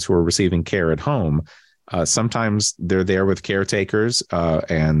patients who are receiving care at home. Sometimes they're there with caretakers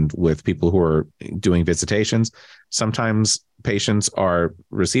and with people who are doing visitations. Sometimes patients are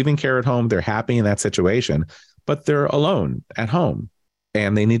receiving care at home. They're happy in that situation, but they're alone at home,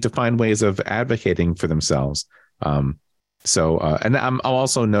 and they need to find ways of advocating for themselves. And I'm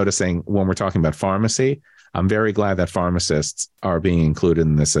also noticing when we're talking about pharmacy, I'm very glad that pharmacists are being included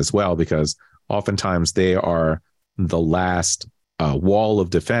in this as well, because oftentimes they are the last wall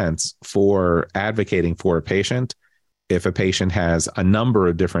of defense for advocating for a patient. If a patient has a number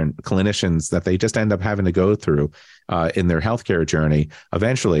of different clinicians that they just end up having to go through in their healthcare journey,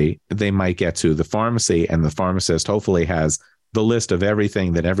 eventually they might get to the pharmacy, and the pharmacist hopefully has the list of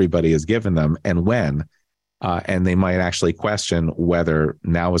everything that everybody has given them and when, and they might actually question whether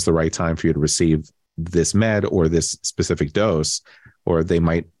now is the right time for you to receive this med or this specific dose, or they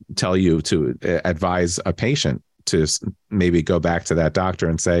might tell you to advise a patient to maybe go back to that doctor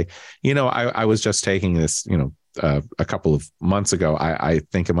and say, I was just taking this, a couple of months ago. I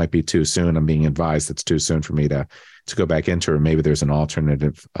think it might be too soon. I'm being advised it's too soon for me to go back into, or maybe there's an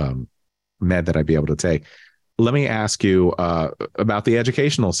alternative med that I'd be able to take. Let me ask you about the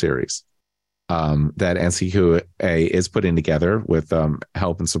educational series that NCQA is putting together with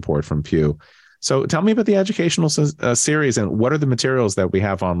help and support from Pew. So tell me about the educational series, and what are the materials that we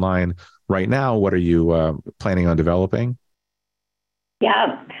have online right now? What are you planning on developing?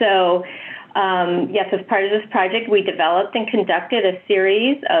 Yeah, so yes, as part of this project, we developed and conducted a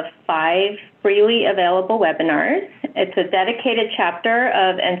series of 5 freely available webinars. It's a dedicated chapter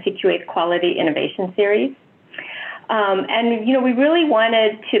of NCQA's Quality Innovation Series. And, we really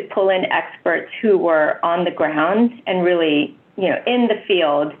wanted to pull in experts who were on the ground and really, in the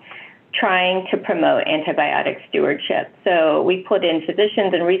field, trying to promote antibiotic stewardship. So we put in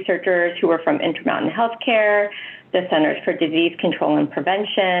physicians and researchers who were from Intermountain Healthcare, the Centers for Disease Control and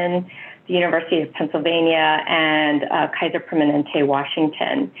Prevention, the University of Pennsylvania, and Kaiser Permanente,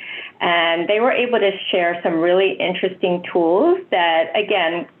 Washington. And they were able to share some really interesting tools that,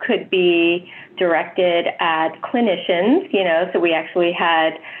 again, could be directed at clinicians. So we actually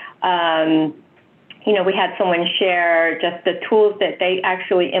had we had someone share just the tools that they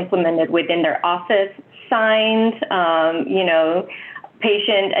actually implemented within their office, signs,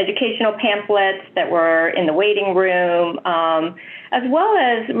 patient educational pamphlets that were in the waiting room, as well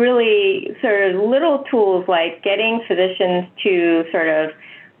as really sort of little tools like getting physicians to sort of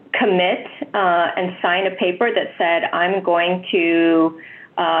commit and sign a paper that said, I'm going to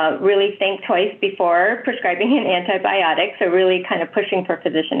really think twice before prescribing an antibiotic, so really kind of pushing for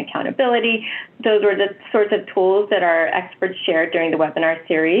physician accountability. Those were the sorts of tools that our experts shared during the webinar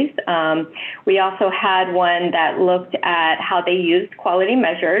series. We also had one that looked at how they used quality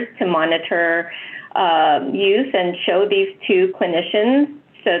measures to monitor use and show these to clinicians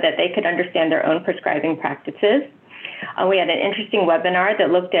so that they could understand their own prescribing practices. We had an interesting webinar that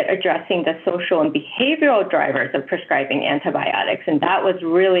looked at addressing the social and behavioral drivers of prescribing antibiotics, and that was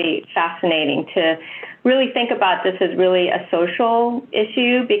really fascinating to really think about this as really a social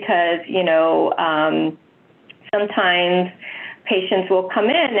issue because, sometimes patients will come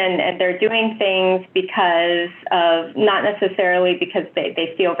in and they're doing things because of, not necessarily because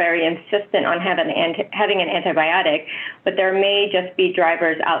they feel very insistent on having an antibiotic, but there may just be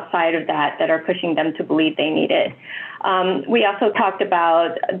drivers outside of that are pushing them to believe they need it. We also talked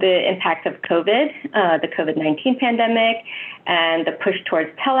about the impact of COVID, the COVID-19 pandemic, and the push towards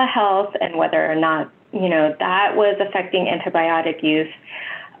telehealth and whether or not, that was affecting antibiotic use.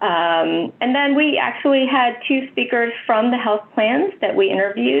 And then we actually had 2 speakers from the health plans that we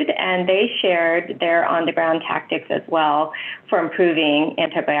interviewed, and they shared their on-the-ground tactics as well for improving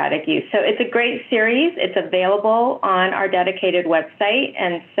antibiotic use. So it's a great series. It's available on our dedicated website,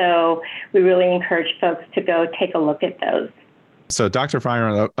 and so we really encourage folks to go take a look at those. So Dr.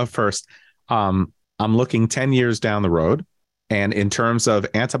 Fryer, first, I'm looking 10 years down the road. And in terms of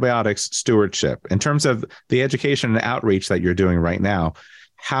antibiotics stewardship, in terms of the education and outreach that you're doing right now,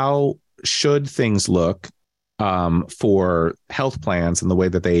 how should things look for health plans and the way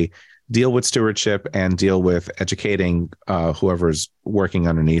that they deal with stewardship and deal with educating whoever's working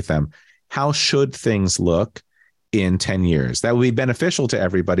underneath them? How should things look in 10 years? That would be beneficial to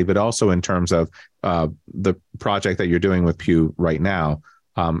everybody, but also in terms of the project that you're doing with Pew right now.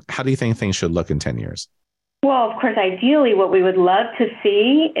 How do you think things should look in 10 years? Well, of course, ideally, what we would love to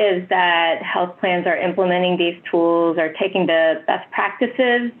see is that health plans are implementing these tools, are taking the best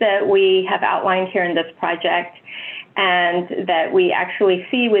practices that we have outlined here in this project, and that we actually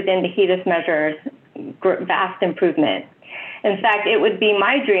see within the HEDIS measures vast improvement. In fact, it would be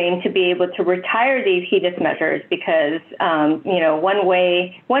my dream to be able to retire these HEDIS measures because,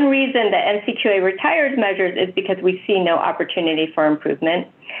 one reason that NCQA retires measures is because we see no opportunity for improvement.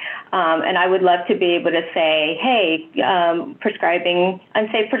 And I would love to be able to say, hey,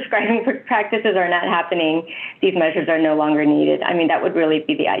 unsafe prescribing practices are not happening. These measures are no longer needed. I mean, that would really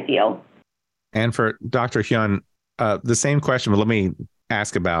be the ideal. And for Dr. Hyun, the same question, but let me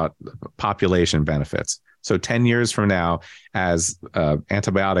ask about population benefits. So 10 years from now, as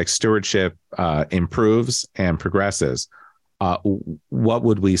antibiotic stewardship improves and progresses, what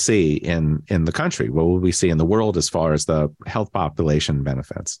would we see in the country? What would we see in the world as far as the health population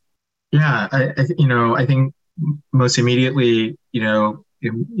benefits? Yeah, I think most immediately,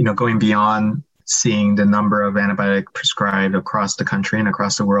 going beyond seeing the number of antibiotic prescribed across the country and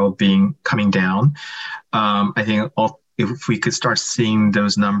across the world coming down, I think if we could start seeing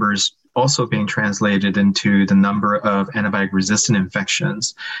those numbers also being translated into the number of antibiotic-resistant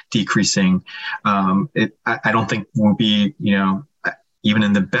infections decreasing, I don't think we'll be, even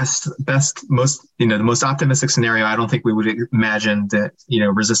in the the most optimistic scenario, I don't think we would imagine that,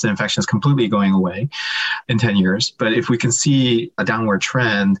 resistant infections completely going away in 10 years. But if we can see a downward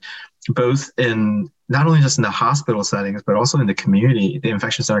trend, both in not only just in the hospital settings, but also in the community, the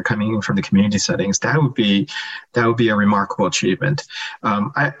infections that are coming in from the community settings, that would be a remarkable achievement.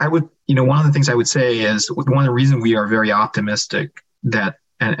 I would, one of the things I would say is one of the reasons we are very optimistic that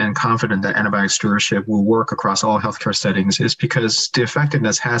and confident that antibiotic stewardship will work across all healthcare settings is because the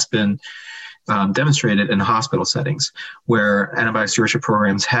effectiveness has been demonstrated in hospital settings where antibiotic stewardship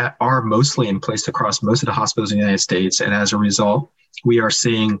programs are mostly in place across most of the hospitals in the United States. And as a result, we are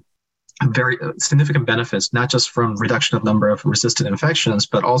seeing very significant benefits, not just from reduction of number of resistant infections,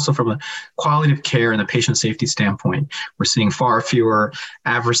 but also from a quality of care and a patient safety standpoint. We're seeing far fewer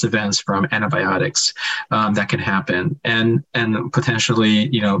adverse events from antibiotics that can happen, and potentially,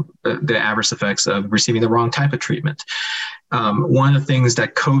 the adverse effects of receiving the wrong type of treatment. One of the things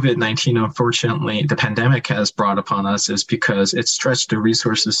that COVID-19, unfortunately, the pandemic has brought upon us is because it stretched the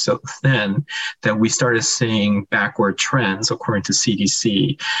resources so thin that we started seeing backward trends, according to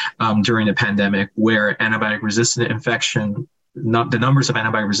CDC, during the pandemic, where antibiotic-resistant infection, the numbers of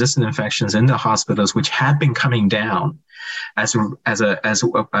antibiotic-resistant infections in the hospitals, which had been coming down as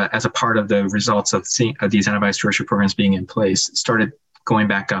a part of the results of these antibiotic stewardship programs being in place, started going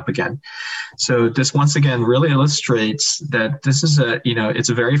back up again. So this once again really illustrates that this is it's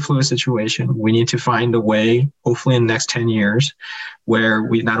a very fluid situation. We need to find a way, hopefully in the next 10 years, where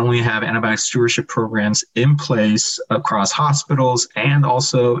we not only have antibiotic stewardship programs in place across hospitals and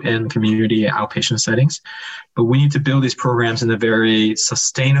also in community outpatient settings, but we need to build these programs in a very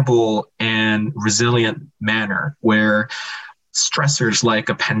sustainable and resilient manner where stressors like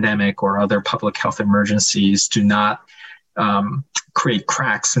a pandemic or other public health emergencies do not create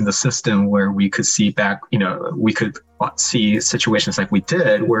cracks in the system where we could see we could see situations like we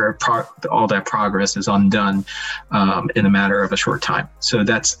did where all that progress is undone in a matter of a short time. So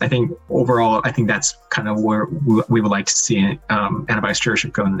that's kind of where we would like to see antibiotic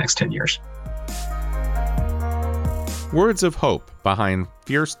stewardship go in the next 10 years. Words of hope behind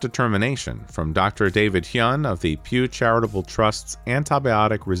fierce determination from Dr. David Hyun of the Pew Charitable Trust's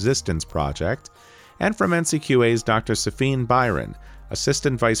Antibiotic Resistance Project, and from NCQA's Dr. Safine Byron,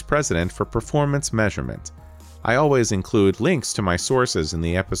 Assistant Vice President for Performance Measurement. I always include links to my sources in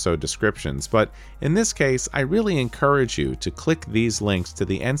the episode descriptions, but in this case, I really encourage you to click these links to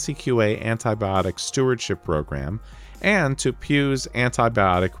the NCQA Antibiotic Stewardship Program and to Pew's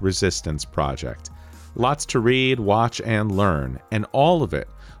Antibiotic Resistance Project. Lots to read, watch, and learn, and all of it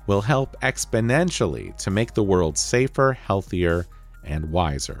will help exponentially to make the world safer, healthier, and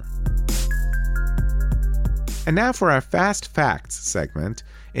wiser. And now for our Fast Facts segment.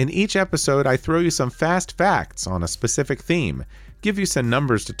 In each episode, I throw you some fast facts on a specific theme, give you some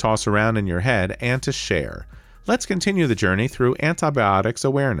numbers to toss around in your head and to share. Let's continue the journey through antibiotics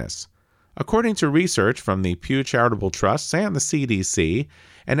awareness. According to research from the Pew Charitable Trusts and the CDC,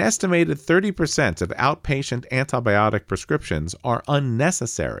 an estimated 30% of outpatient antibiotic prescriptions are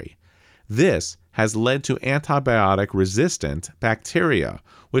unnecessary. This has led to antibiotic-resistant bacteria,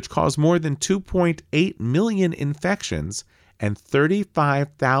 which cause more than 2.8 million infections and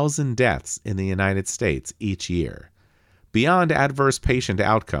 35,000 deaths in the United States each year. Beyond adverse patient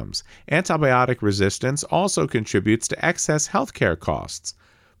outcomes, antibiotic resistance also contributes to excess healthcare costs.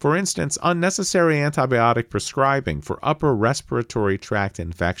 For instance, unnecessary antibiotic prescribing for upper respiratory tract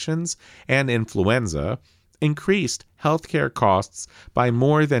infections and influenza increased healthcare costs by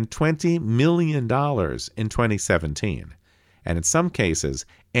more than $20 million in 2017. And in some cases,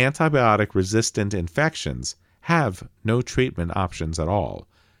 antibiotic-resistant infections have no treatment options at all.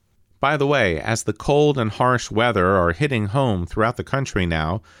 By the way, as the cold and harsh weather are hitting home throughout the country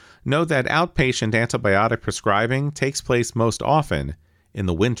now, know that outpatient antibiotic prescribing takes place most often in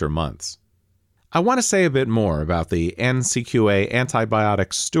the winter months. I want to say a bit more about the NCQA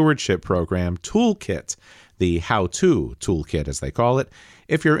Antibiotic Stewardship Program Toolkit, the how-to toolkit as they call it.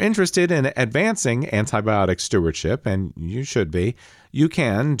 If you're interested in advancing antibiotic stewardship, and you should be, you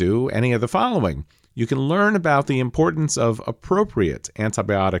can do any of the following. You can learn about the importance of appropriate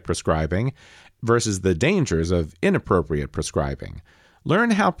antibiotic prescribing versus the dangers of inappropriate prescribing.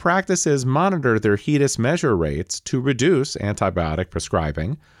 Learn how practices monitor their HEDIS measure rates to reduce antibiotic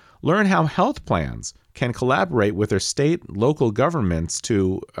prescribing. Learn how health plans can collaborate with their state and local governments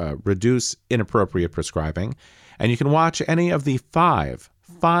to reduce inappropriate prescribing. And you can watch any of the five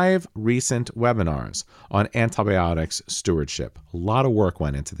recent webinars on antibiotics stewardship. A lot of work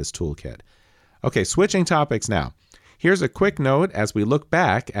went into this toolkit. Okay, switching topics now. Here's a quick note as we look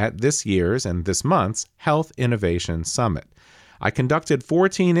back at this year's and this month's Health Innovation Summit. I conducted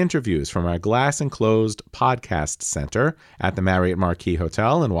 14 interviews from our glass-enclosed podcast center at the Marriott Marquis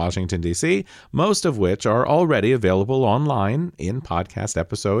Hotel in Washington, D.C., most of which are already available online in podcast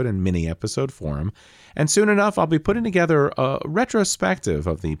episode and mini-episode form. And soon enough, I'll be putting together a retrospective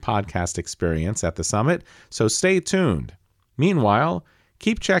of the podcast experience at the summit, so stay tuned. Meanwhile,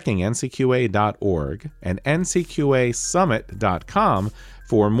 keep checking ncqa.org and ncqasummit.com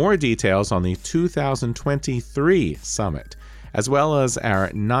for more details on the 2023 summit, as well as our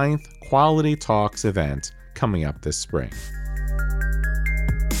 9th Quality Talks event coming up this spring.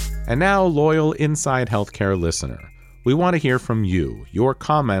 And now, loyal Inside Healthcare listener, we want to hear from you, your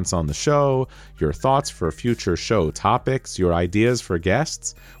comments on the show, your thoughts for future show topics, your ideas for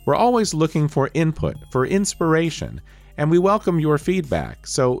guests. We're always looking for input, for inspiration, and we welcome your feedback.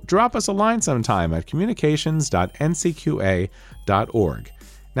 So drop us a line sometime at communications.ncqa.org.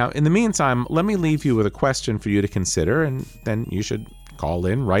 Now, in the meantime, let me leave you with a question for you to consider, and then you should call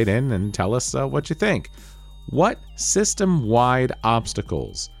in, write in, and tell us what you think. What system-wide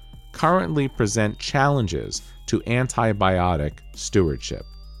obstacles currently present challenges to antibiotic stewardship?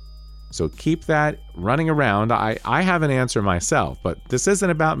 So keep that running around. I have an answer myself, but this isn't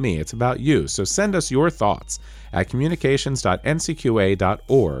about me. It's about you. So send us your thoughts at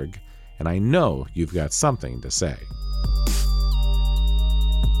communications.ncqa.org, and I know you've got something to say.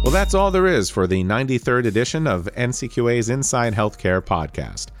 Well, that's all there is for the 93rd edition of NCQA's Inside Healthcare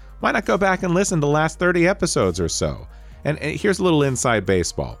podcast. Why not go back and listen to the last 30 episodes or so? And here's a little inside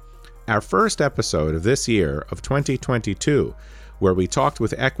baseball. Our first episode of this year of 2022, where we talked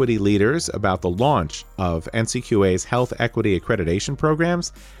with equity leaders about the launch of NCQA's Health Equity Accreditation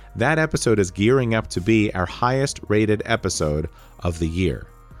programs, that episode is gearing up to be our highest rated episode of the year.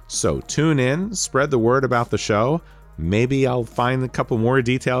 So tune in, spread the word about the show. Maybe I'll find a couple more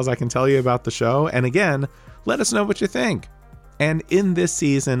details I can tell you about the show. And again, let us know what you think. And in this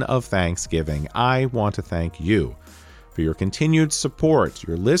season of Thanksgiving, I want to thank you for your continued support,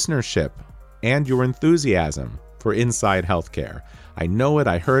 your listenership, and your enthusiasm for Inside Healthcare. I know it,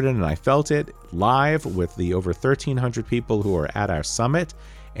 I heard it, and I felt it live with the over 1,300 people who are at our summit.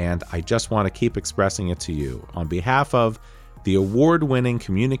 And I just want to keep expressing it to you. On behalf of the award-winning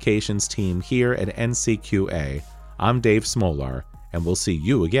communications team here at NCQA, I'm Dave Smolar, and we'll see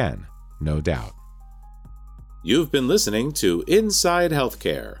you again, no doubt. You've been listening to Inside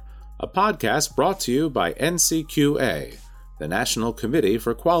Healthcare, a podcast brought to you by NCQA, the National Committee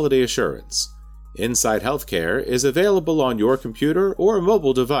for Quality Assurance. Inside Healthcare is available on your computer or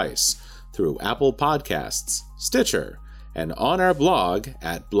mobile device through Apple Podcasts, Stitcher, and on our blog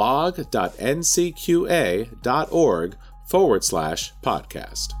at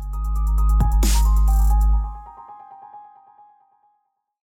blog.ncqa.org/podcast.